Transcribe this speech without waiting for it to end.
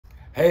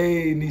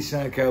Hey,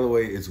 Neshawn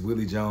Calloway, it's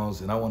Willie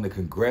Jones, and I want to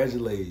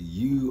congratulate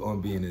you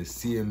on being a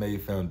CMA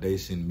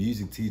Foundation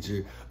Music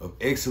Teacher of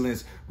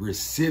Excellence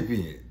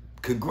recipient.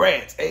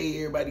 Congrats. Hey,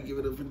 everybody give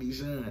it up for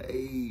Neshawn.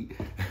 Hey.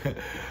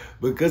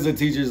 Because of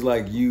teachers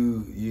like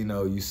you,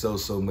 you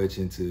so much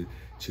into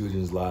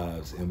children's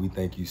lives, and we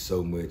thank you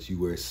so much. You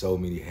wear so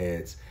many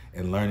hats,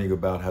 and learning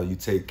about how you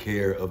take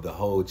care of the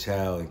whole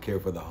child and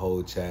care for the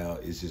whole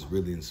child is just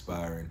really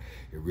inspiring.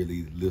 It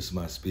really lifts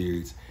my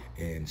spirits.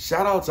 And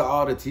shout out to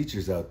all the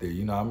teachers out there. I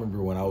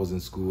remember when I was in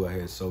school, I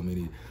had so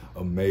many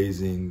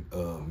amazing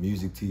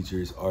music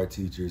teachers, art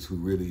teachers who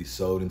really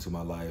sold into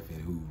my life and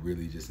who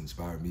really just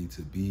inspired me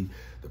to be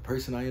the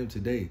person I am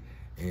today.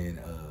 And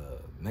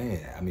man,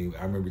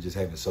 I remember just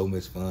having so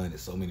much fun and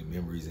so many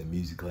memories in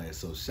music class.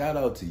 So shout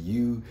out to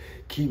you.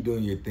 Keep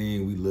doing your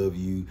thing. We love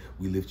you.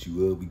 We lift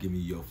you up. We give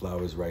you your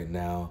flowers right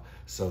now.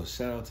 So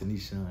shout out to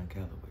Neshawn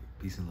Calloway.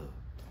 Peace and love.